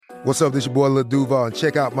What's up, this your boy Lil Duval, and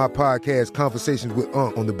check out my podcast, Conversations with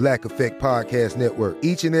Unc, on the Black Effect Podcast Network.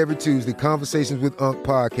 Each and every Tuesday, Conversations with Unc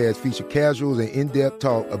podcast feature casuals and in-depth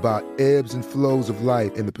talk about ebbs and flows of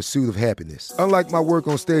life and the pursuit of happiness. Unlike my work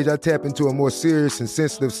on stage, I tap into a more serious and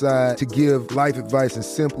sensitive side to give life advice and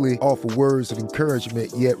simply offer words of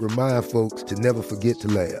encouragement, yet remind folks to never forget to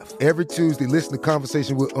laugh. Every Tuesday, listen to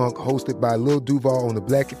Conversations with Unc, hosted by Lil Duval on the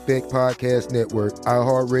Black Effect Podcast Network,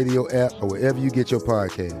 iHeartRadio app, or wherever you get your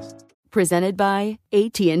podcasts. Presented by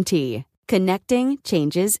AT&T. Connecting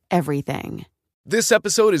changes everything. This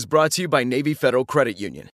episode is brought to you by Navy Federal Credit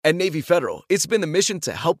Union. At Navy Federal, it's been the mission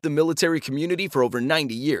to help the military community for over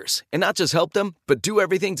 90 years. And not just help them, but do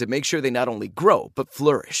everything to make sure they not only grow, but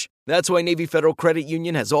flourish. That's why Navy Federal Credit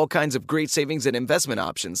Union has all kinds of great savings and investment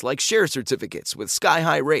options like share certificates with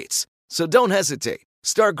sky-high rates. So don't hesitate.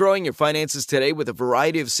 Start growing your finances today with a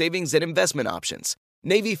variety of savings and investment options.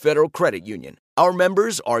 Navy Federal Credit Union. Our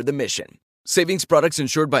members are the mission. Savings products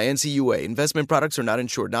insured by NCUA. Investment products are not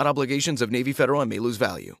insured, not obligations of Navy Federal and may lose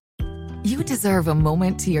value. You deserve a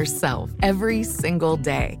moment to yourself every single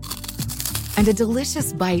day. And a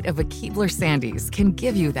delicious bite of a Keebler Sandies can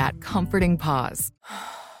give you that comforting pause.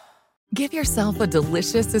 Give yourself a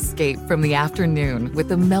delicious escape from the afternoon with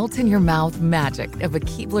the melt-in-your-mouth magic of a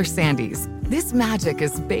Keebler Sandies. This magic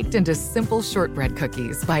is baked into simple shortbread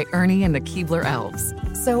cookies by Ernie and the Keebler Elves.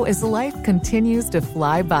 So as life continues to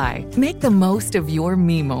fly by, make the most of your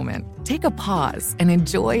me moment. Take a pause and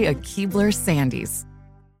enjoy a Keebler Sandies.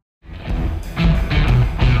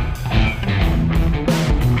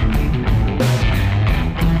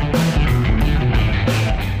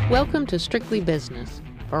 Welcome to Strictly Business,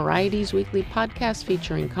 Variety's weekly podcast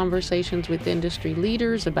featuring conversations with industry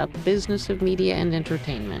leaders about the business of media and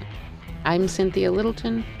entertainment. I'm Cynthia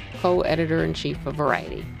Littleton, co-editor-in-chief of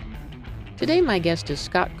Variety. Today my guest is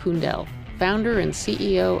Scott Kundell, founder and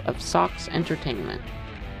CEO of Sox Entertainment.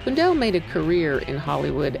 Kundell made a career in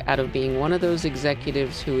Hollywood out of being one of those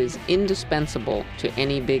executives who is indispensable to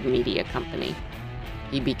any big media company.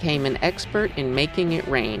 He became an expert in making it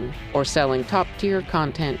rain or selling top-tier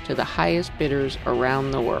content to the highest bidders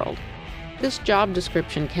around the world. This job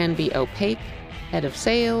description can be opaque, head of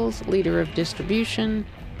sales, leader of distribution,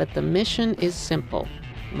 but the mission is simple: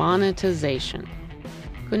 monetization.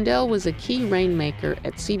 Kundell was a key rainmaker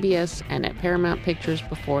at CBS and at Paramount Pictures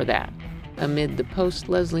before that. Amid the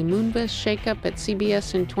post-Leslie Moonves shakeup at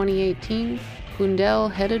CBS in 2018,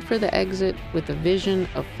 Kundell headed for the exit with a vision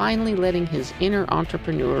of finally letting his inner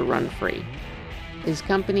entrepreneur run free. His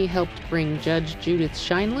company helped bring Judge Judith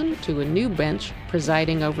Sheindlin to a new bench,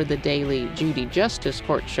 presiding over the daily Judy Justice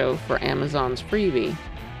court show for Amazon's Freevee.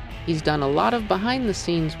 He's done a lot of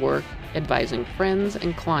behind-the-scenes work advising friends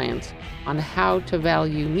and clients on how to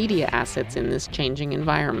value media assets in this changing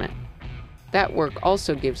environment. That work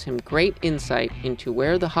also gives him great insight into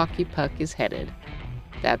where the hockey puck is headed.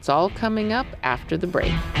 That's all coming up after the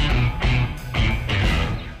break.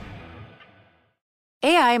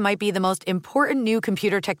 AI might be the most important new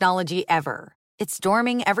computer technology ever. It's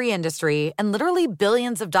storming every industry, and literally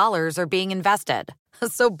billions of dollars are being invested.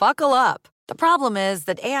 So buckle up. The problem is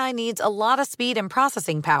that AI needs a lot of speed and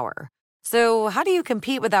processing power. So how do you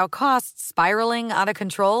compete without costs spiraling out of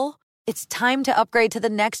control? It's time to upgrade to the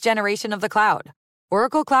next generation of the cloud,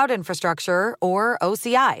 Oracle Cloud Infrastructure, or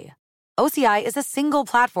OCI. OCI is a single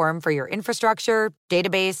platform for your infrastructure,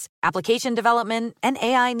 database, application development, and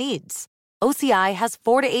AI needs. OCI has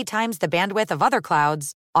 4 to 8 times the bandwidth of other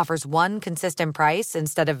clouds, offers one consistent price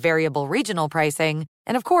instead of variable regional pricing,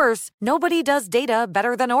 and of course, nobody does data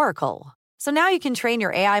better than Oracle. So now you can train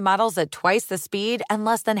your AI models at twice the speed and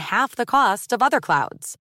less than half the cost of other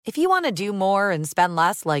clouds. If you want to do more and spend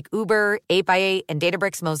less like Uber, 8x8, and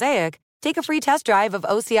Databricks Mosaic, take a free test drive of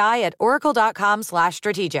OCI at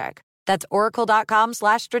oracle.com/strategic. That's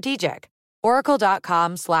oracle.com/strategic.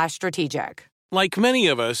 Oracle.com/strategic. Like many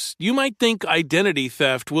of us, you might think identity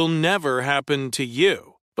theft will never happen to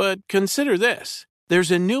you. But consider this. There's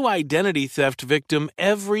a new identity theft victim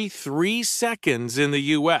every 3 seconds in the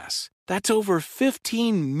U.S. That's over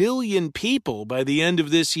 15 million people by the end of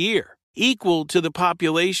this year, equal to the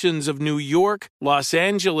populations of New York, Los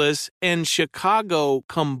Angeles, and Chicago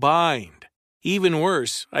combined. Even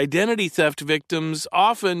worse, identity theft victims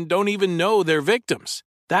often don't even know they're victims.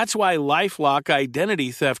 That's why LifeLock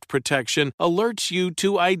Identity Theft Protection alerts you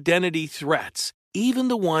to identity threats, even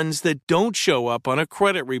the ones that don't show up on a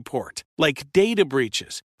credit report, like data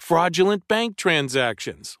breaches, fraudulent bank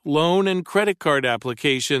transactions, loan and credit card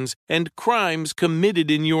applications, and crimes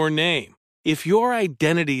committed in your name. If your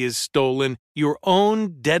identity is stolen, your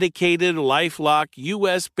own dedicated LifeLock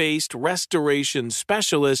US-based restoration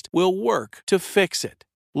specialist will work to fix it.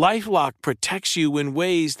 LifeLock protects you in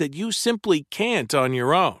ways that you simply can't on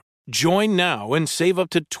your own. Join now and save up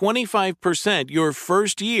to 25% your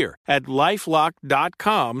first year at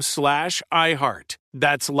LifeLock.com/iHeart.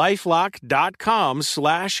 That's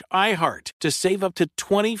LifeLock.com/iHeart to save up to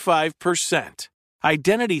 25%.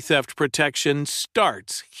 Identity theft protection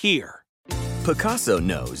starts here. Picasso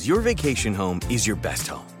knows your vacation home is your best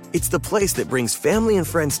home. It's the place that brings family and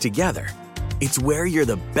friends together. It's where you're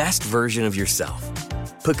the best version of yourself.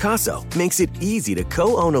 Picasso makes it easy to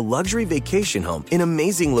co-own a luxury vacation home in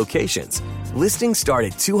amazing locations. Listings start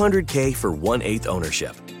at $200K for 1/8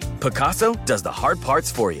 ownership. Picasso does the hard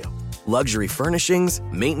parts for you. Luxury furnishings,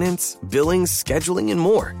 maintenance, billings, scheduling, and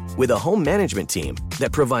more. With a home management team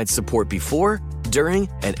that provides support before, during,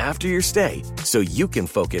 and after your stay so you can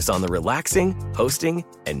focus on the relaxing, hosting,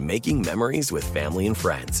 and making memories with family and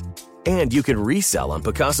friends. And you can resell on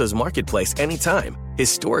Picasso's marketplace anytime,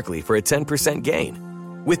 historically for a 10% gain.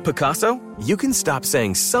 With Picasso, you can stop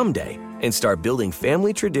saying someday and start building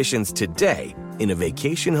family traditions today in a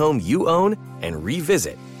vacation home you own and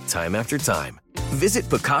revisit time after time. Visit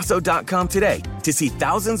Picasso.com today to see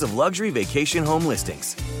thousands of luxury vacation home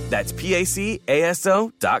listings. That's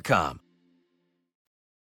PACASO.com.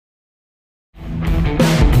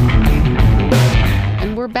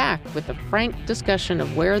 And we're back with a frank discussion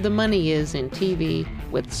of where the money is in TV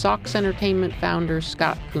with Sox Entertainment founder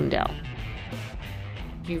Scott Kundell.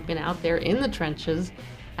 You've been out there in the trenches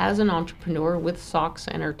as an entrepreneur with Sox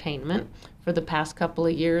Entertainment for the past couple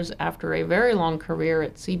of years after a very long career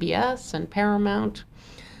at CBS and Paramount.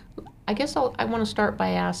 I guess I want to start by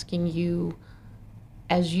asking you,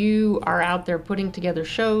 as you are out there putting together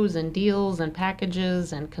shows and deals and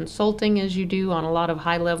packages and consulting as you do on a lot of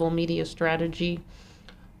high-level media strategy,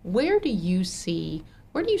 where do you see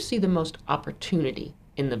the most opportunity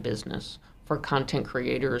in the business for content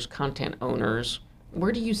creators, content owners?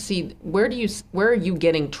 Where are you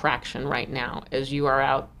getting traction right now as you are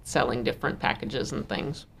out selling different packages and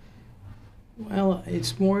things? Well,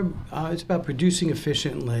 it's more, it's about producing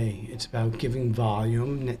efficiently. It's about giving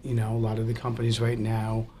volume. You know, a lot of the companies right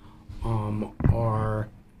now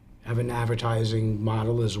have an advertising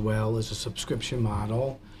model as well as a subscription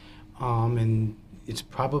model. And it's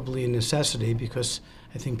probably a necessity because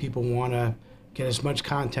I think people want to get as much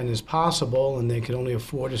content as possible and they can only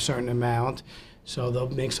afford a certain amount. So they'll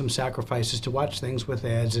make some sacrifices to watch things with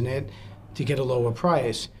ads in it to get a lower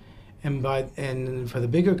price. And for the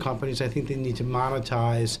bigger companies, I think they need to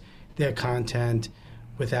monetize their content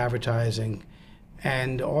with advertising.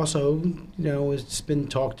 And also, you know, it's been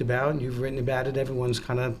talked about, and you've written about it, everyone's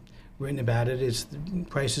kind of written about it, the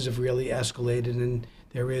prices have really escalated, and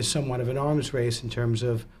there is somewhat of an arms race in terms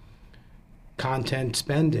of content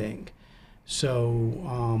spending.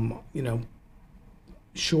 So, you know,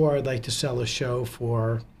 sure, I'd like to sell a show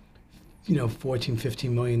for, you know, $14,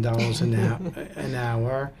 $15 million an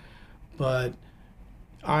hour, but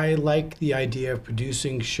I like the idea of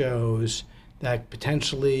producing shows that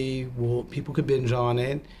potentially people could binge on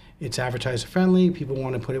it. It's advertiser friendly. People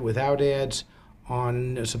want to put it without ads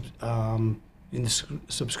on in the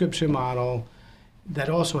subscription model that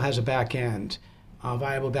also has a back end, a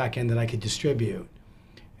viable back end that I could distribute.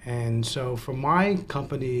 And so for my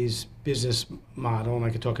company's business model, and I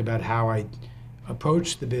could talk about how I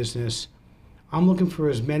approach the business, I'm looking for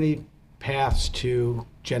as many paths to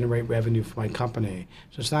generate revenue for my company.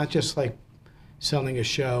 So it's not just like selling a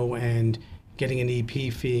show and getting an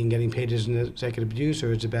EP fee and getting paid as an executive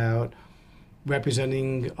producer. It's about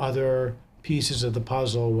representing other pieces of the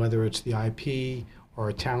puzzle, whether it's the IP or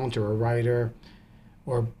a talent or a writer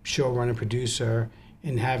or showrunner producer,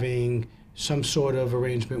 and having some sort of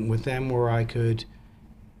arrangement with them where I could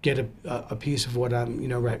get a piece of what I'm, you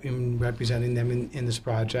know, representing them in this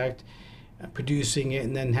project, producing it,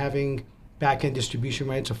 and then having back-end distribution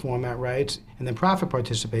rights or format rights, and then profit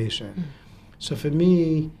participation. Mm-hmm. So for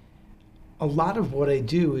me, a lot of what I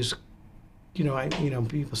do is,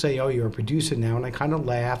 people say, "Oh, you're a producer now," and I kind of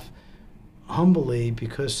laugh humbly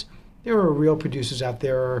because there are real producers out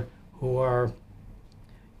there who are,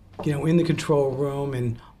 in the control room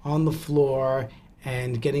and on the floor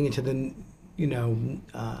and getting into the,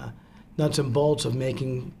 nuts and bolts of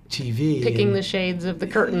making TV. Picking the shades of the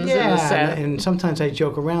curtains in the set. And sometimes I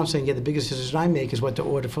joke around saying, the biggest decision I make is what to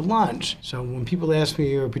order for lunch. So when people ask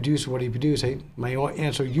me, you're a producer, what do you produce? My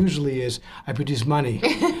answer usually is, I produce money.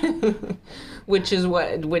 Which is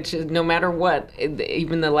no matter what,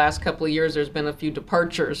 even the last couple of years, there's been a few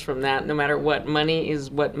departures from that. No matter what, money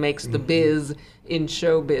is what makes the biz in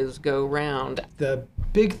showbiz go round. The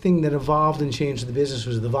big thing that evolved and changed the business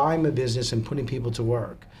was the volume of business and putting people to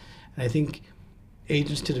work. And I think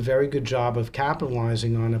agents did a very good job of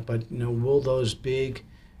capitalizing on it, but will those big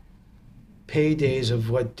paydays of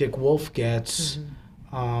what Dick Wolf gets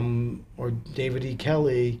or David E.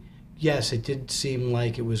 Kelley, yes, it did seem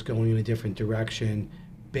like it was going in a different direction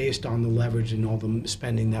based on the leverage and all the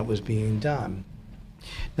spending that was being done.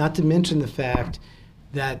 Not to mention the fact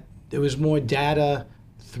that there was more data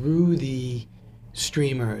through the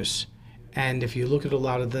streamers. And if you look at a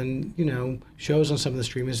lot of the, shows on some of the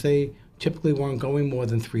streamers, they typically weren't going more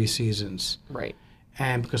than 3 seasons. Right.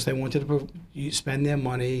 And because they wanted to spend their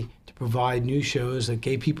money to provide new shows that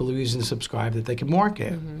gave people a reason to subscribe that they could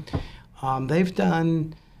market.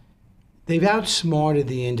 They've outsmarted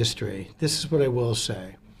the industry. This is what I will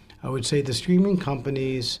say. I would say the streaming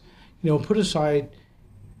companies, put aside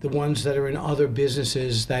the ones that are in other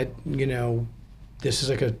businesses that, this is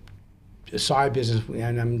like a side business,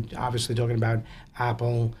 and I'm obviously talking about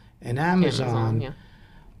Apple and Amazon.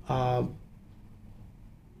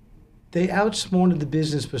 They outsmarted the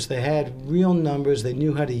business because they had real numbers. They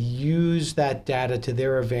knew how to use that data to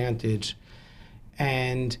their advantage.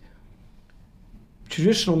 And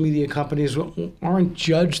traditional media companies aren't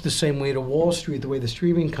judged the same way to Wall Street, the way the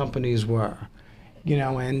streaming companies were.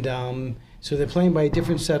 So they're playing by a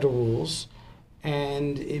different set of rules.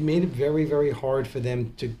 And it made it very, very hard for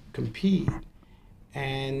them to compete.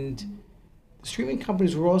 And the streaming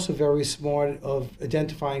companies were also very smart of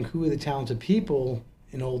identifying who are the talented people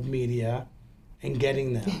in old media and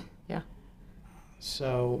getting them. Yeah.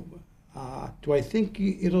 So do I think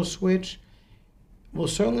it'll switch? Well,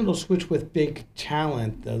 certainly it'll switch with big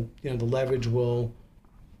talent. The leverage will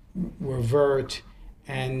revert,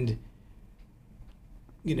 and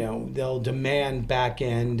they'll demand back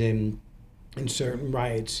end and certain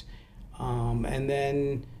rights, and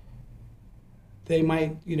then they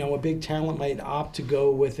might, a big talent might opt to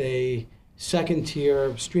go with a second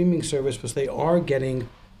tier streaming service because they are getting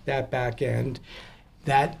that back end.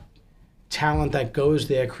 That talent that goes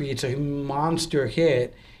there creates a monster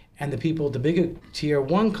hit, and the people at the bigger tier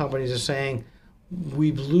 1 companies are saying,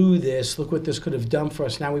 we blew this, look what this could have done for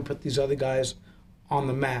us, now we put these other guys on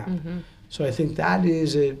the map. So I think that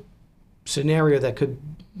is a scenario that could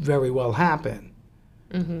very well happen.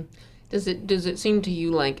 Does it seem to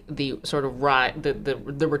you like the sort of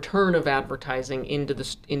the return of advertising into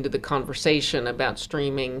the conversation about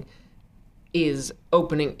streaming is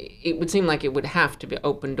opening? It would seem like it would have to be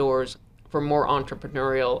open doors for more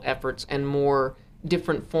entrepreneurial efforts and more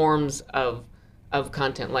different forms of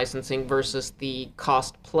content licensing versus the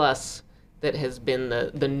cost plus that has been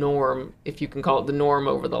the norm, if you can call it the norm,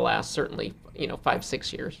 over the last certainly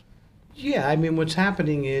 5-6 years. Yeah, I mean, what's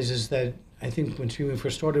happening is that I think when streaming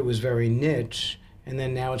first started, it was very niche, and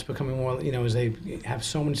then now it's becoming more, as they have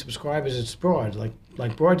so many subscribers, it's broad,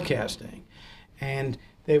 like broadcasting. And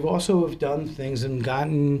they've also have done things and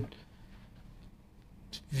gotten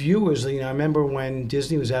viewers. I remember when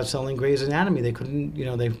Disney was out selling Grey's Anatomy, they couldn't,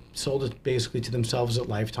 they sold it basically to themselves at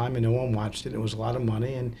Lifetime, and no one watched it, and it was a lot of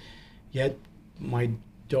money. And yet my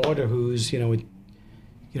daughter, who's,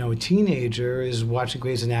 a teenager, is watching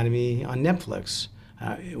Grey's Anatomy on Netflix.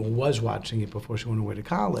 Was watching it before she went away to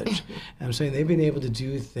college. And I'm saying they've been able to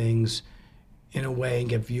do things in a way and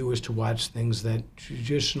get viewers to watch things that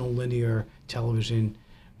traditional linear television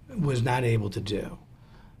was not able to do.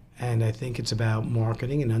 And I think it's about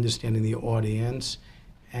marketing and understanding the audience.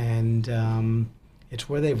 And it's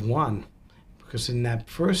where they've won. Because in that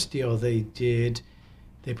first deal they did,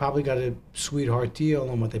 they probably got a sweetheart deal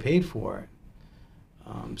on what they paid for it.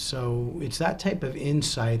 So it's that type of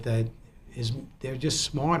insight that they're just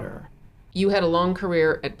smarter. You had a long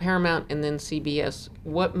career at Paramount and then CBS.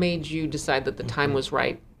 What made you decide that the time was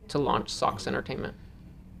right to launch Sox Entertainment?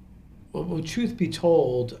 Well, truth be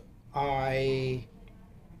told, I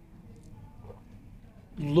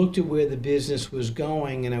looked at where the business was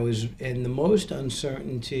going, and I wasn't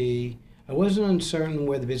uncertain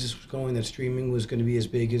where the business was going, that streaming was going to be as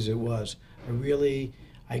big as it was.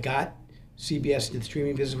 I got CBS did the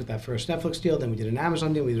streaming business with that first Netflix deal, then we did an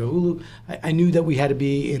Amazon deal, we did a Hulu. I knew that we had to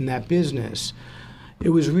be in that business. It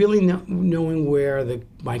was really knowing where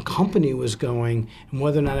my company was going and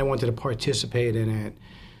whether or not I wanted to participate in it.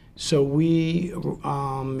 So we,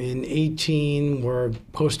 in 18, were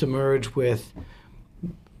post-emerge with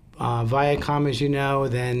Viacom, as you know.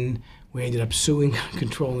 Then we ended up suing a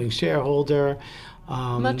controlling shareholder.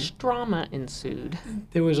 Much drama ensued.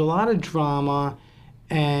 There was a lot of drama,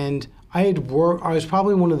 and I was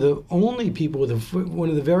probably one of the only people, one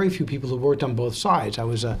of the very few people who worked on both sides. I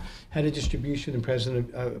was head of distribution and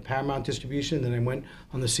president of Paramount Distribution, and then I went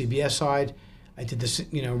on the CBS side. I did this,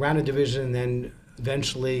 ran a division, and then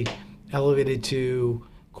eventually elevated to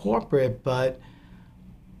corporate. But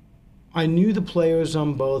I knew the players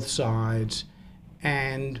on both sides,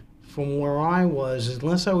 and from where I was,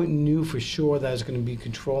 unless I knew for sure that I was going to be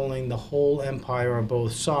controlling the whole empire on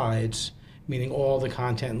both sides, meaning all the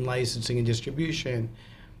content and licensing and distribution,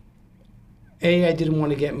 A, I didn't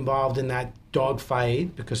want to get involved in that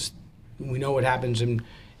dogfight because we know what happens in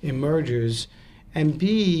mergers, and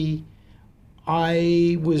B,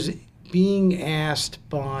 I was being asked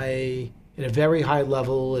by, at a very high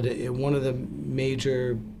level, at one of the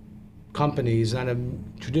major companies, not a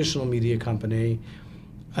traditional media company,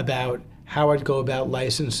 about how I'd go about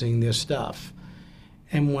licensing their stuff.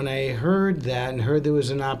 And when I heard that and heard there was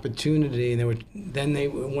an opportunity, and they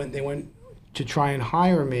went to try and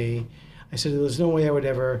hire me, I said there's no way I would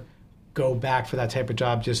ever go back for that type of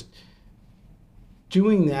job just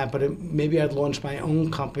doing that, but maybe I'd launch my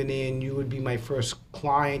own company and you would be my first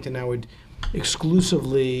client and I would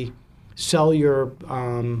exclusively sell your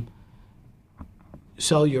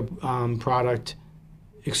product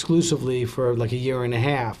exclusively for like a year and a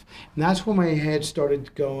half. And that's when my head started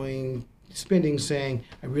spinning, saying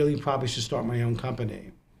I really probably should start my own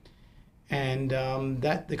company. And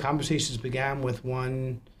that the conversations began with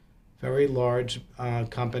one very large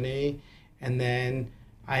company, and then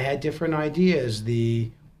I had different ideas. The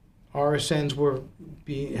RSNs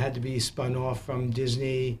had to be spun off from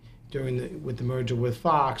Disney with the merger with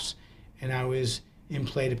Fox, and I was in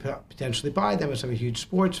play to potentially buy them. As I'm a huge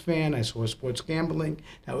sports fan, I saw sports gambling.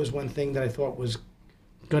 That was one thing that I thought was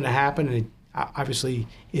going to happen, and obviously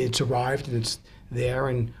it's arrived and it's there.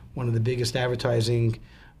 And one of the biggest advertising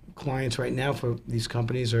clients right now for these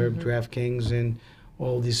companies are DraftKings and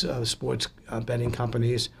all these sports betting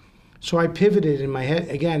companies. So I pivoted in my head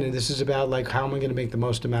again, and this is about like how am I going to make the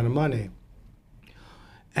most amount of money.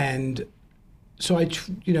 And so I,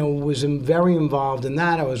 was very involved in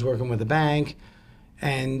that. I was working with a bank,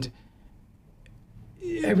 and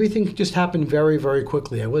everything just happened very, very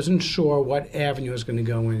quickly. I wasn't sure what avenue I was going to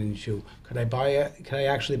go into. Could I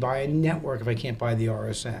actually buy a network if I can't buy the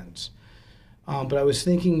RSNs? But I was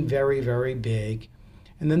thinking very, very big,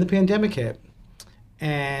 and then the pandemic hit,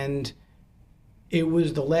 and it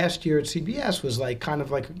was the last year at CBS was kind of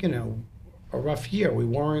like a rough year. We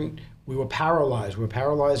were paralyzed. We were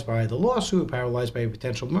paralyzed by the lawsuit. We were paralyzed by a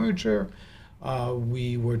potential merger.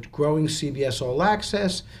 We were growing CBS All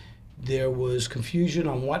Access. There was confusion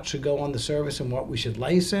on what should go on the service and what we should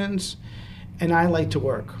license. And I like to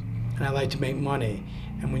work, and I like to make money.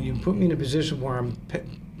 And when you put me in a position where I'm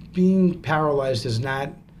being paralyzed is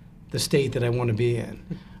not the state that I want to be in.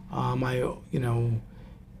 I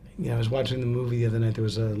was watching the movie the other night. There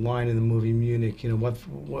was a line in the movie Munich.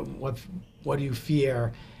 What do you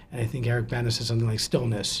fear? And I think Eric Bana said something like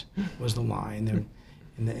stillness was the line there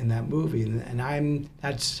in that movie. And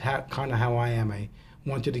that's kind of how I am. I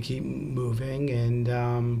wanted to keep moving, and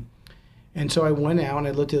so I went out and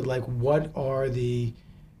I looked at what are the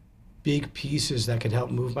big pieces that could help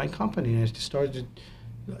move my company. And I just started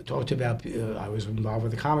to talk about. I was involved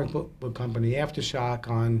with a comic book company, Aftershock,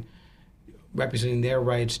 on representing their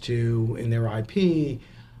rights in their IP.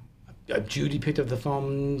 Judy picked up the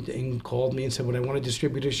phone and called me and said, "Would I want to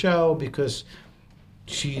distribute a show?" Because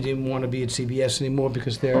she didn't want to be at CBS anymore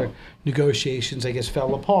because their negotiations, I guess,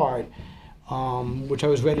 fell apart. Which I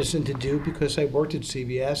was reticent to do because I worked at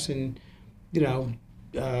CBS, and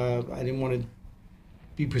I didn't want to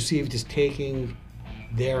be perceived as taking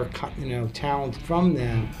their talent from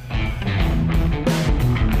them.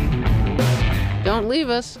 Don't leave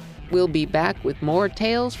us. We'll be back with more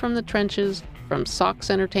Tales from the Trenches from Sox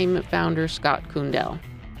Entertainment founder Scott Kundell.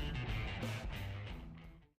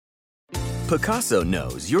 Pacaso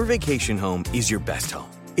knows your vacation home is your best home.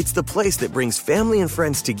 It's the place that brings family and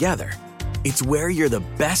friends together. It's where you're the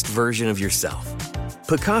best version of yourself.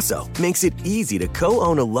 Pacaso makes it easy to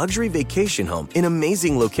co-own a luxury vacation home in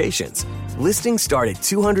amazing locations. Listings start at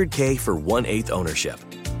 $200K for 1/8 ownership.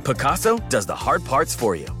 Pacaso does the hard parts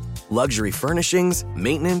for you. Luxury furnishings,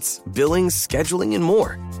 maintenance, billings, scheduling, and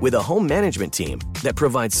more. With a home management team that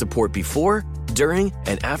provides support before, during,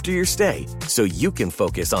 and after your stay so you can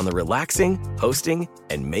focus on the relaxing, hosting,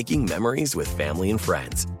 and making memories with family and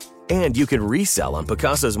friends. And you can resell on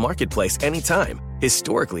Pacaso's marketplace anytime,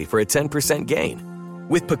 historically for a 10% gain.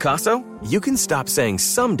 With Pacaso, you can stop saying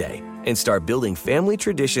someday and start building family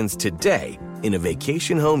traditions today in a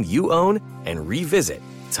vacation home you own and revisit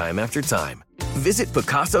time after time. Visit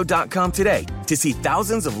Pacaso.com today to see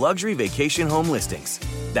thousands of luxury vacation home listings.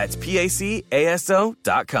 That's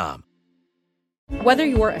PACASO.com. Whether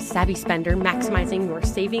you're a savvy spender maximizing your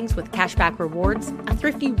savings with cashback rewards, a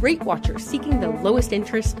thrifty rate watcher seeking the lowest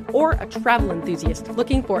interest, or a travel enthusiast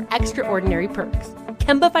looking for extraordinary perks,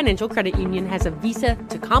 Kemba Financial Credit Union has a visa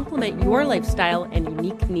to complement your lifestyle and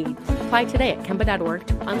unique needs. Apply today at Kemba.org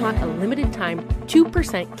to unlock a limited time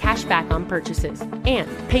 2% cash back on purchases and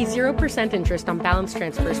pay 0% interest on balance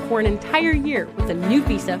transfers for an entire year with a new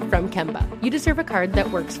visa from Kemba. You deserve a card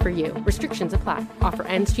that works for you. Restrictions apply. Offer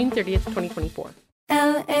ends June 30th, 2024.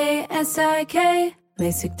 LASIK,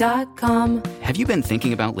 LASIK.com. Have you been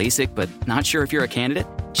thinking about LASIK but not sure if you're a candidate?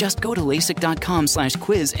 Just go to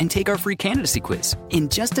LASIK.com/quiz and take our free candidacy quiz. In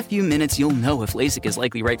just a few minutes, you'll know if LASIK is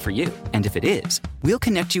likely right for you. And if it is, we'll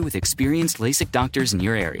connect you with experienced LASIK doctors in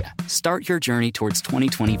your area. Start your journey towards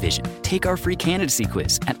 20/20 vision. Take our free candidacy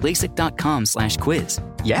quiz at LASIK.com/quiz.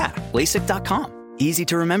 Yeah, LASIK.com. Easy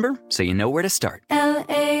to remember, so you know where to start.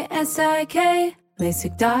 LASIK,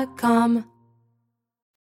 LASIK.com.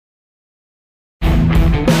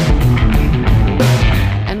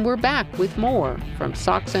 And we're back with more from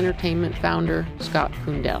Sox Entertainment founder Scott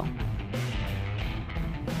Kundell.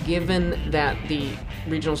 Given that the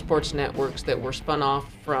regional sports networks that were spun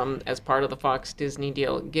off from as part of the Fox Disney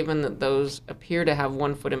deal, given that those appear to have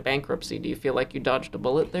one foot in bankruptcy, do you feel like you dodged a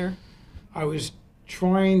bullet there? I was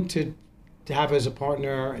trying to have as a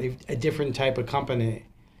partner a different type of company.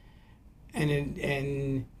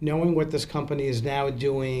 And knowing what this company is now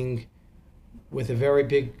doing with a very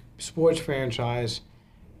big sports franchise,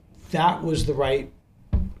 that was the right,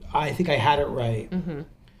 I think I had it right. Mm-hmm.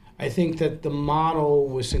 I think that the model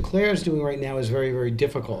what Sinclair's doing right now is very, very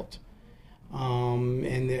difficult. Not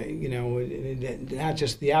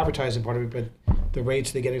just the advertising part of it, but the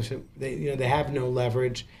rates they're getting, they have no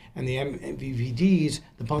leverage, and the MVPDs,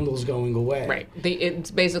 the bundle's going away. Right. It's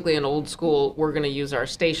basically an old school, we're going to use our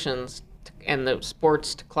stations and the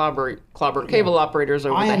sports to clobber cable operators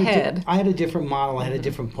over the head. I had a different model. I had a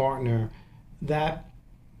different partner. That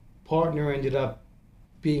partner ended up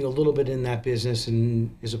being a little bit in that business and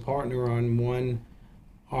is a partner on one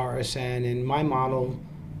RSN. And my model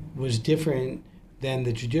was different than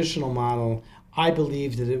the traditional model. I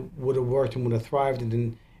believed that it would have worked and would have thrived.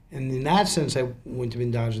 And in that sense, I wouldn't have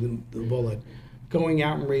been dodging the bullet. Going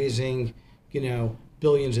out and raising,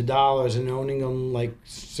 billions of dollars and owning them like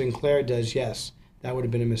Sinclair does, yes, that would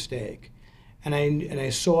have been a mistake. And I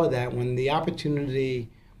saw that when the opportunity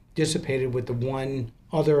dissipated with the one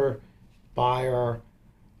other buyer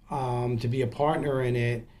to be a partner in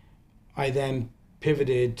it, I then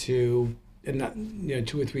pivoted to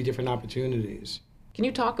 2 or 3 different opportunities. Can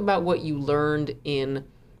you talk about what you learned in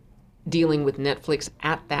dealing with Netflix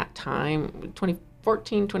at that time,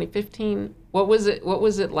 2014, 2015? What was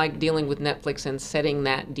it like dealing with Netflix and setting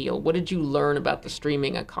that deal? What did you learn about the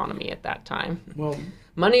streaming economy at that time? Well,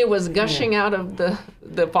 money was gushing out of the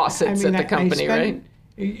faucets at the company, right?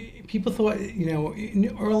 People thought,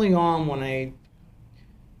 early on when I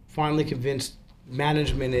finally convinced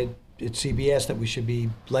management at CBS that we should be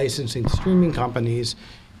licensing streaming companies,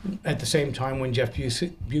 at the same time when Jeff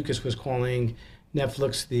Bewkes was calling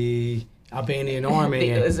Netflix the Albanian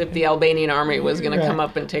army. As if the Albanian army was going to come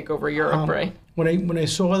up and take over Europe, right? When I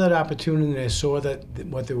saw that opportunity and I saw that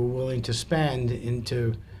what they were willing to spend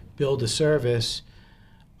to build a service,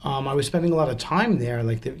 I was spending a lot of time there.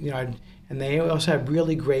 And they also had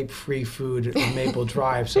really great free food on Maple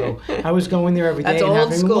Drive, so I was going there every day. That's and old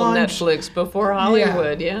having school lunch. Netflix before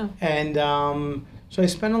Hollywood, yeah. And so I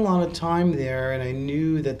spent a lot of time there, and I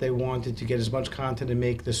knew that they wanted to get as much content and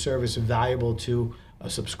make the service valuable to a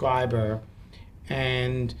subscriber.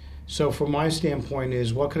 And so from my standpoint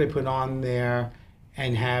is, what could I put on there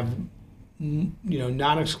and have,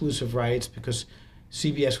 non-exclusive rights, because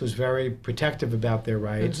CBS was very protective about their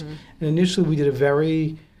rights. Mm-hmm. And initially we did a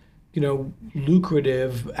very,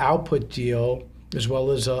 lucrative output deal as well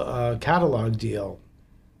as a catalog deal.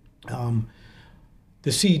 That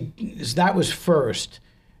was first.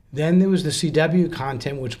 Then there was the CW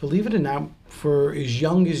content, which, believe it or not, for as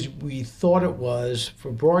young as we thought it was for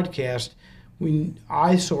broadcast,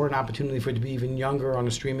 I saw an opportunity for it to be even younger on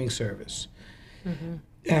a streaming service. Mm-hmm.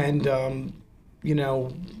 And,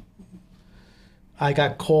 I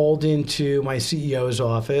got called into my CEO's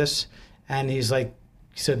office, and he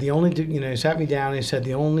sat me down and he said,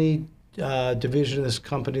 the only division of this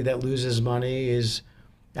company that loses money is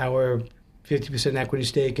our 50% equity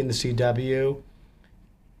stake in the CW.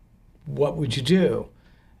 What would you do?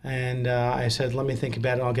 And I said, let me think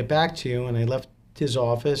about it, I'll get back to you. And I left his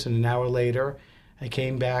office, and an hour later, I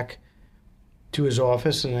came back to his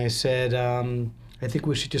office and I said, I think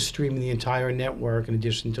we should just stream the entire network in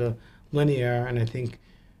addition to linear, and I think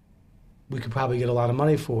we could probably get a lot of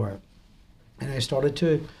money for it. And I started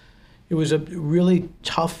to, it was a really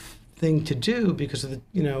tough thing to do because of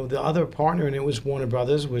the other partner, and it was Warner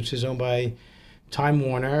Brothers, which is owned by Time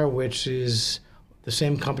Warner, which is the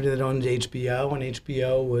same company that owned HBO, and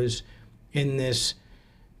HBO was in this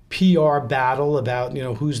PR battle about,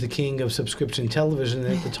 who's the king of subscription television.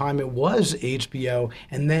 And at the time it was HBO,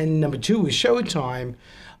 and then number 2 was Showtime.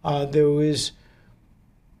 There was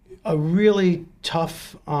a really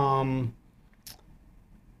tough to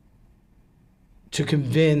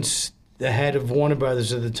convince the head of Warner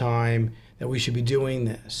Brothers at the time that we should be doing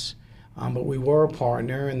this. But we were a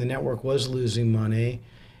partner, and the network was losing money.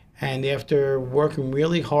 And after working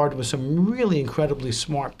really hard with some really incredibly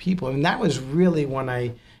smart people, and that was really when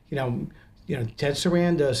I, Ted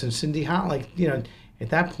Sarandos and Cindy Hall, at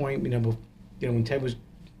that point, when Ted was,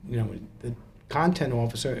 the content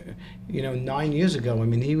officer, 9 years ago,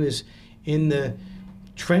 he was in the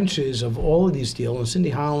trenches of all of these deals, and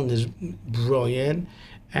Cindy Holland is brilliant.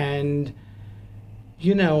 And,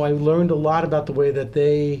 I learned a lot about the way that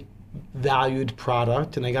they valued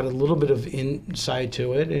product, and I got a little bit of insight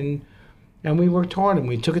to it, and we worked hard, and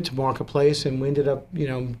we took it to marketplace, and we ended up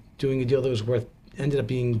doing a deal that was ended up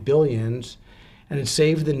being billions, and it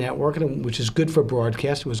saved the network, which is good for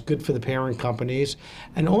broadcast. It was good for the parent companies,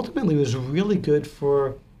 and ultimately it was really good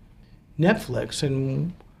for Netflix.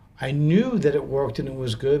 And I knew that it worked and it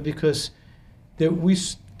was good because we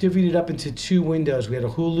divided it up into 2 windows. We had a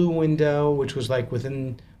Hulu window, which was like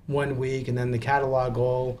within 1 week, and then the catalog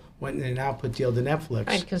all went in an output deal to Netflix.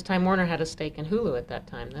 Right, because Time Warner had a stake in Hulu at that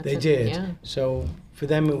time. They did. Yeah. So for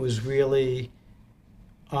them, it was really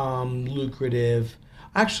lucrative.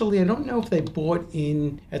 Actually, I don't know if they bought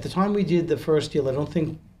in. At the time we did the first deal, I don't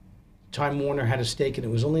think Time Warner had a stake in it.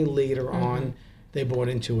 It was only later on they bought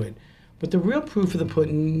into it. But the real proof of the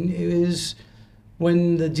pudding is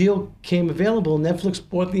when the deal came available, Netflix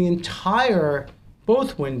bought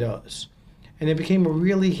both windows. And it became a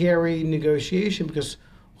really hairy negotiation because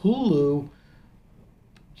Hulu,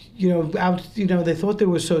 they thought they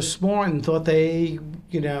were so smart and thought they,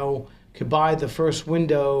 could buy the first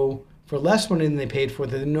window for less money than they paid for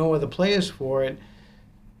it. There were no other players for it.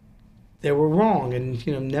 They were wrong. And,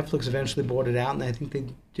 Netflix eventually bought it out, and I think they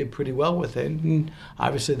did pretty well with it. And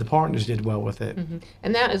obviously the partners did well with it. Mm-hmm.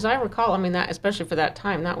 And that, as I recall, that especially for that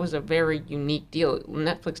time, that was a very unique deal.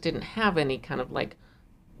 Netflix didn't have any kind of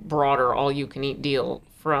broader all-you-can-eat deal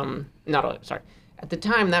at the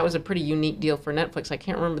time, that was a pretty unique deal for Netflix. I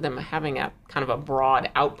can't remember them having a kind of a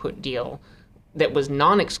broad output deal that was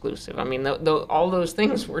non-exclusive. All those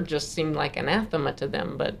things seemed like anathema to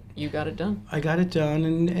them, but you got it done. I got it done,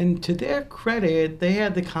 and to their credit, they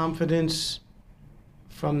had the confidence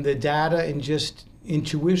from the data and just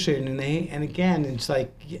intuition, and again, it's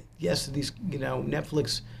like, yes, these,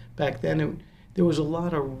 Netflix back then, there was a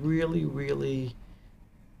lot of really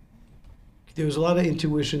there was a lot of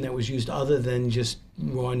intuition that was used other than just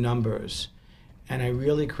raw numbers. And I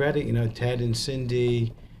really credit, Ted and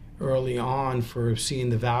Cindy early on for seeing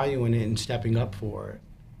the value in it and stepping up for it.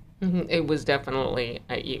 Mm-hmm. It was definitely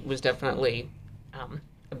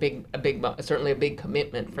certainly a big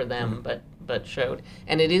commitment for them, but showed.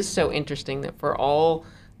 And it is so interesting that for all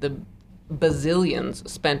the bazillions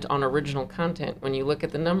spent on original content, when you look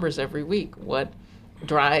at the numbers every week, what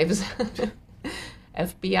drives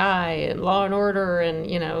FBI and Law and Order, and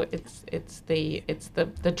it's the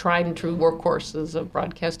tried and true workhorses of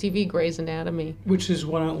broadcast TV, Grey's Anatomy. Which is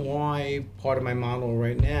why part of my model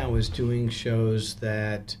right now is doing shows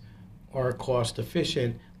that are cost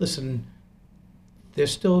efficient. Listen, they're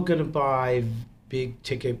still going to buy big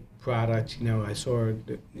ticket products. I saw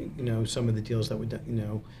some of the deals that were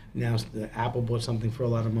announced that Apple bought something for a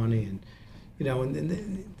lot of money, and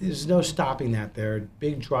and there's no stopping that. They're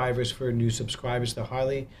big drivers for new subscribers. They're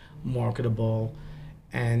highly marketable,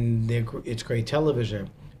 and it's great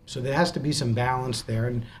television. So there has to be some balance there.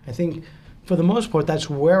 And I think, for the most part, that's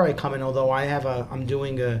where I come in. Although I'm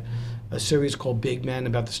doing a series called Big Men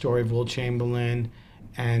about the story of Will Chamberlain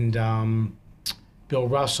and Bill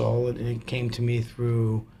Russell, and it came to me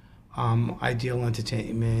through Ideal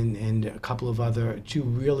Entertainment and a couple of other 2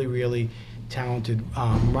 really talented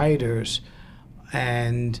writers.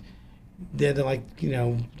 And they're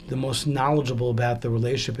the most knowledgeable about the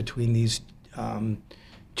relationship between these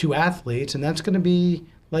 2 athletes, and that's going to be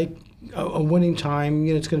like a winning time.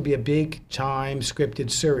 It's going to be a big time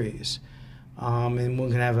scripted series, and we're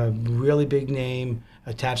going to have a really big name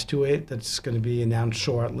attached to it that's going to be announced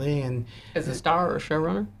shortly. And as a star or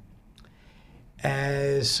showrunner,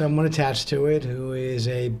 as someone attached to it who is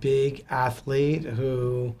a big athlete,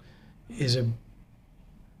 who is a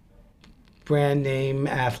brand name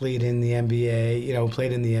athlete in the NBA,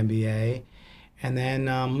 played in the NBA, And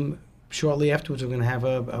then shortly afterwards, we're going to have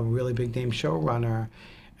a really big name showrunner.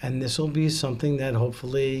 And this will be something that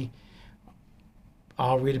hopefully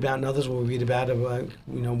I'll read about and others will read about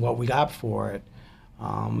what we got for it.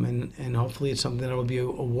 And hopefully it's something that will be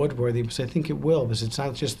award-worthy, because I think it will, because it's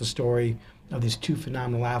not just the story of these two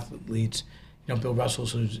phenomenal athletes, Bill Russell,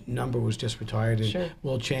 whose number was just retired, and Sure.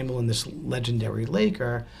 Will Chamberlain, this legendary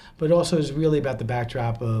Laker, but also is really about the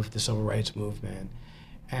backdrop of the civil rights movement.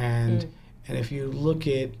 And if you look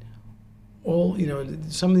at all,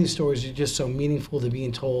 some of these stories are just so meaningful. They're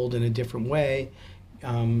being told in a different way.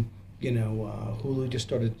 Hulu just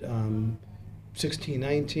started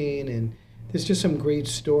 1619, and there's just some great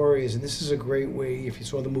stories. And this is a great way, if you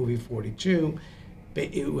saw the movie 42,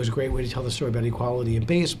 it was a great way to tell the story about equality in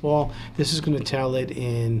baseball. This is going to tell it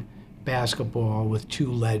in basketball with two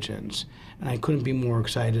legends. And I couldn't be more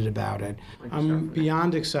excited about it. I'm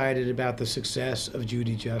beyond excited about the success of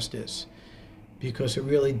Judy Justice, because it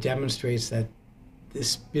really demonstrates that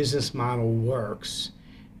this business model works.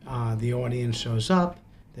 The audience shows up.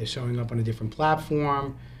 They're showing up on a different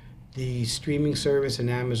platform. The streaming service and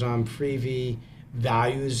Amazon Freevee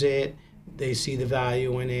values it. They see the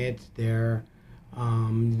value in it. The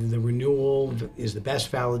renewal is the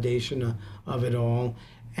best validation of it all.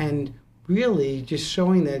 And really just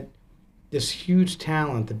showing that this huge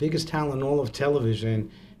talent, the biggest talent in all of television,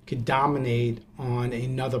 could dominate on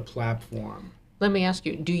another platform. Let me ask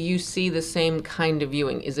you, do you see the same kind of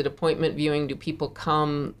viewing? Is it appointment viewing? Do people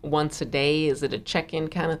come once a day? Is it a check-in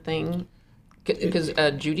kind of thing? Because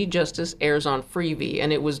Judy Justice airs on Freevee,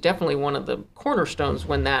 and it was definitely one of the cornerstones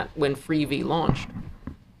when Freevee launched.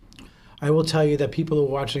 I will tell you that people are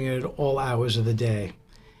watching it at all hours of the day.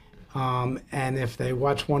 And if they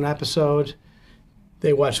watch one episode,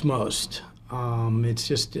 they watch most. It's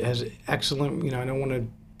just as excellent, I don't want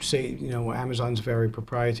to say, Amazon's very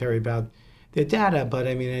proprietary about their data, but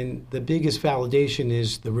I mean, the biggest validation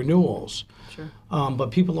is the renewals. Sure.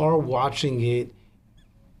 But people are watching it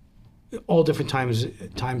all different times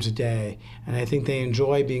a day, and I think they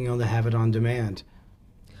enjoy being able to have it on demand.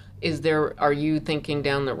 Are you thinking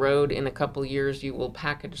down the road in a couple years you will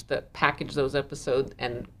package those episodes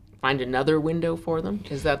and find another window for them?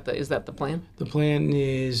 Is that the plan? The plan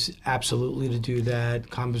is absolutely to do that.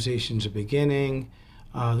 Conversations are beginning.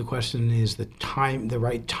 The question is the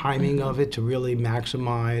right timing of it to really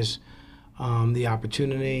maximize the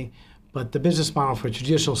opportunity. But the business model for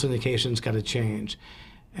traditional syndication's got to change,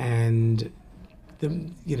 and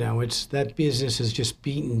it's that business is just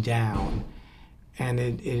beaten down. And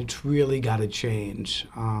it's really got to change.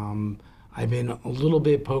 I've been a little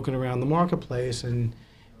bit poking around the marketplace, and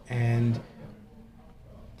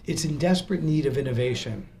it's in desperate need of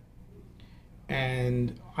innovation.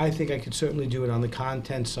 And I think I could certainly do it on the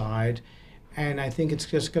content side. And I think it's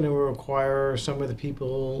just going to require some of the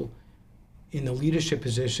people in the leadership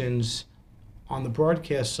positions on the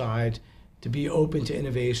broadcast side to be open to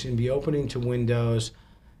innovation, be opening to windows,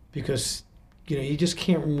 because you just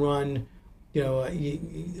can't run.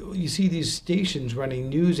 You see these stations running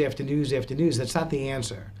news after news after news. That's not the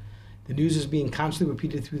answer. The news is being constantly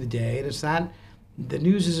repeated through the day, and it's not. The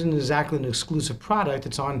news isn't exactly an exclusive product.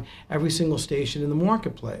 It's on every single station in the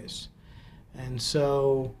marketplace, and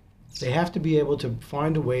so they have to be able to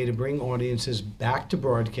find a way to bring audiences back to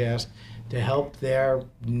broadcast, to help their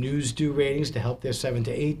news do ratings, to help their 7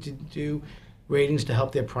 to 8 do ratings, to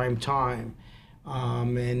help their prime time,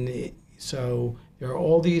 so. There are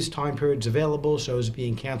all these time periods available, shows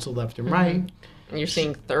being canceled left and right. And you're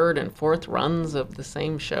seeing third and fourth runs of the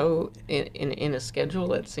same show in a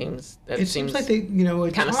schedule. It seems like they,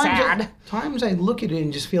 kind of sad. Times I look at it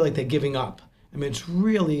and just feel like they're giving up. I mean, it's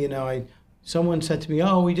really, someone said to me,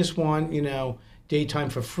 "Oh, we just want,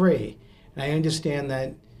 daytime for free," and I understand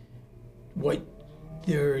that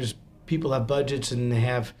people have budgets and they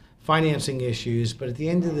have financing issues, but at the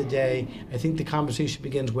end of the day, I think the conversation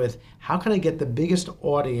begins with, how can I get the biggest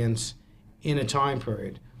audience in a time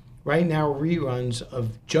period? Right now, reruns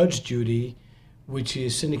of Judge Judy, which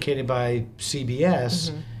is syndicated by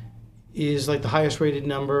CBS, is like the highest rated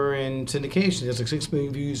number in syndication. There's like 6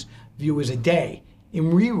 million viewers a day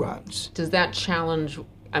in reruns. Does that challenge,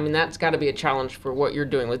 that's got to be a challenge for what you're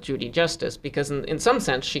doing with Judy Justice, because in some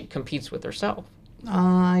sense, she competes with herself.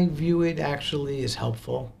 I view it actually as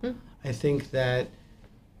helpful. I think that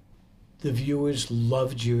the viewers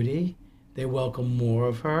love Judy. They welcome more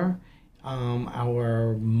of her.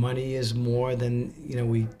 Our money is more than,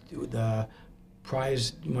 the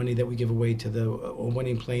prize money that we give away to the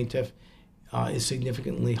winning plaintiff is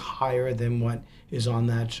significantly higher than what is on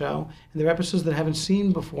that show. And there are episodes that I haven't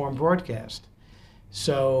seen before on broadcast.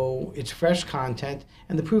 So it's fresh content,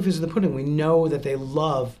 and the proof is in the pudding. We know that they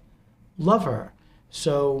love her.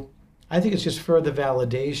 So I think it's just further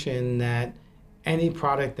validation that any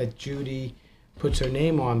product that Judy puts her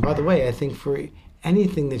name on, by the way, I think for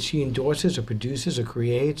anything that she endorses or produces or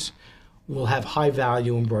creates will have high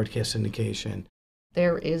value in broadcast syndication.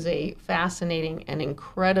 There is a fascinating and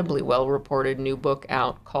incredibly well-reported new book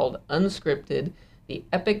out called Unscripted, The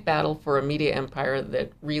Epic Battle for a Media Empire,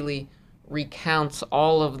 that really recounts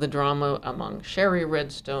all of the drama among Shari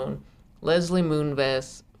Redstone, Leslie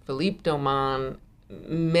Moonves, Philippe Doman,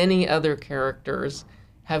 many other characters.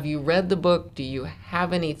 Have you read the book? Do you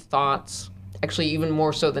have any thoughts? Actually, even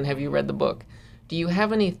more so than have you read the book. Do you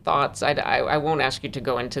have any thoughts? I won't ask you to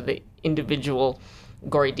go into the individual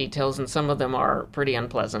gory details, and some of them are pretty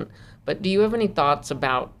unpleasant. But do you have any thoughts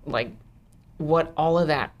about like what all of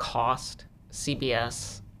that cost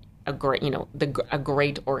CBS, a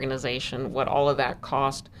great organization, what all of that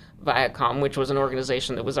cost Viacom, which was an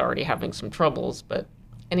organization that was already having some troubles? But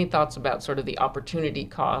any thoughts about sort of the opportunity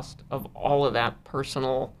cost of all of that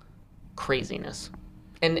personal craziness,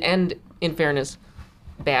 and in fairness,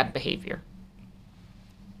 bad behavior?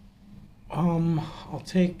 My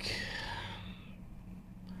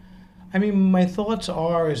thoughts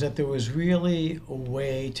is that there was really a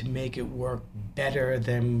way to make it work better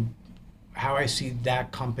than how I see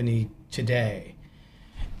that company today.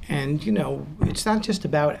 And, it's not just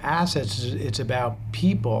about assets, it's about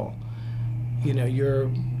people.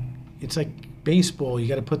 It's like baseball. You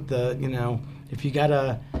got to put if you got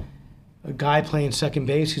a guy playing second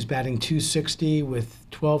base who's batting .260 with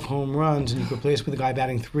 12 home runs, and you replace with a guy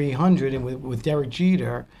batting .300 and with Derek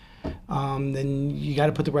Jeter, then you got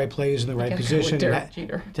to put the right players in the right position to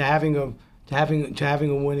having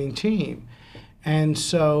a winning team. And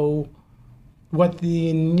so, what the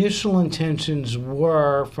initial intentions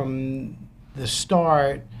were from the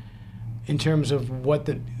start, in terms of what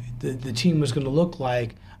the team was going to look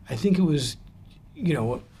like, I think it was,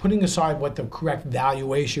 putting aside what the correct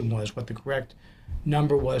valuation was, what the correct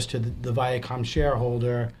number was to the Viacom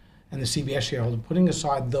shareholder and the CBS shareholder, putting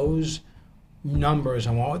aside those numbers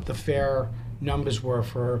and what the fair numbers were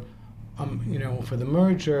for the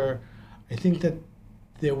merger, I think that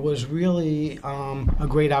there was really a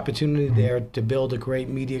great opportunity there to build a great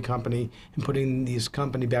media company and putting these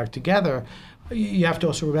company back together. You have to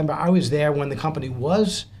also remember, I was there when the company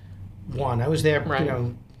was one. I was there, right.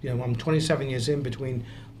 I'm 27 years in between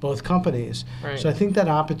both companies. Right. So I think that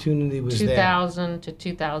opportunity was 2000 to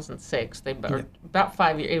 2006. About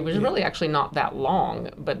 5 years. It was really actually not that long,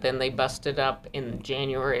 but then they busted up in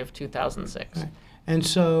January of 2006. Right. And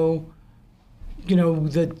so,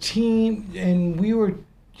 the team, and we were,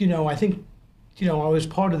 I think, I was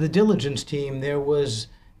part of the diligence team. There was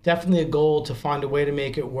definitely a goal to find a way to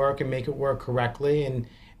make it work and make it work correctly. And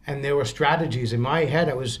there were strategies in my head.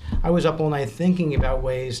 I was up all night thinking about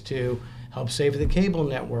ways to help save the cable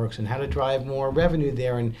networks and how to drive more revenue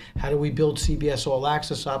there, and how do we build CBS All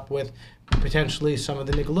Access up with potentially some of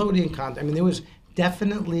the Nickelodeon content. There was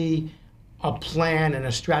definitely a plan and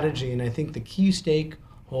a strategy, and I think the key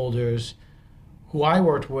stakeholders who I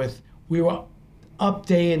worked with, we were up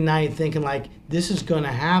day and night thinking like, this is going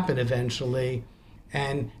to happen eventually,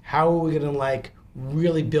 and how are we going to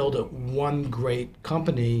really build one great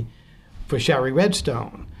company for Shari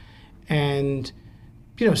Redstone. And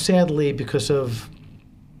sadly, because of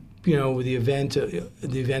the events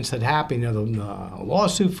that happened, the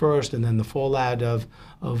lawsuit first, and then the fallout of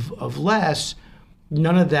Les,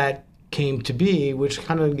 none of that came to be, which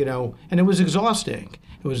kind of and it was exhausting.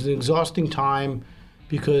 It was an exhausting time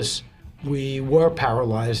because we were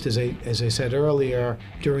paralyzed, as I said earlier,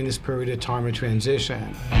 during this period of time of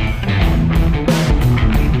transition.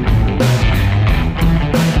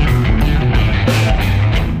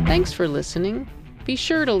 Thanks for listening. Be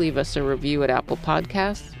sure to leave us a review at Apple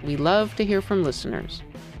Podcasts. We love to hear from listeners.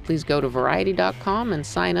 Please go to Variety.com and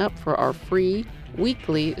sign up for our free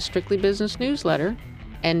weekly Strictly Business newsletter.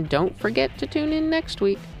 And don't forget to tune in next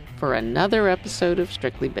week for another episode of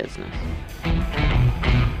Strictly Business.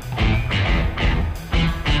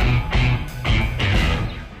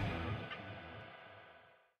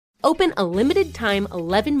 Open a limited-time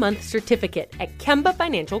 11-month certificate at Kemba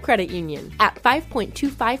Financial Credit Union. At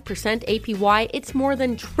 5.25% APY, it's more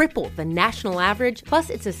than triple the national average,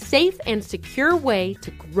 plus it's a safe and secure way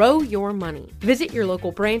to grow your money. Visit your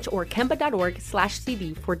local branch or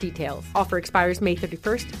kemba.org/cb for details. Offer expires May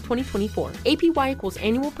 31st, 2024. APY equals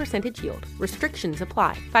annual percentage yield. Restrictions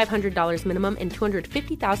apply. $500 minimum and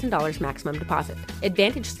 $250,000 maximum deposit.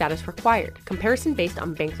 Advantage status required. Comparison based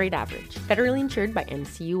on bank rate average. Federally insured by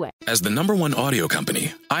NCUA. As the #1 audio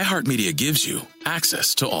company, iHeartMedia gives you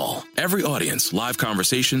access to all. Every audience, live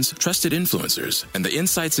conversations, trusted influencers, and the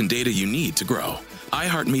insights and data you need to grow.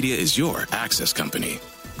 iHeartMedia is your access company.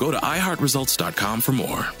 Go to iHeartResults.com for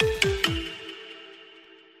more.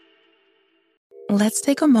 Let's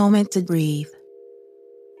take a moment to breathe.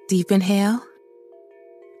 Deep inhale.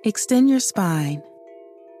 Extend your spine.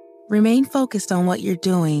 Remain focused on what you're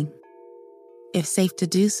doing. If safe to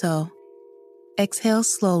do so, exhale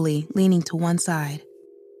slowly, leaning to one side.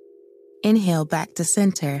 Inhale back to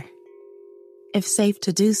center. If safe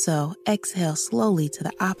to do so, exhale slowly to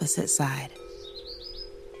the opposite side.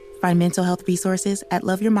 Find mental health resources at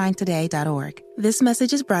loveyourmindtoday.org. This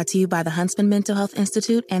message is brought to you by the Huntsman Mental Health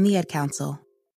Institute and the Ad Council.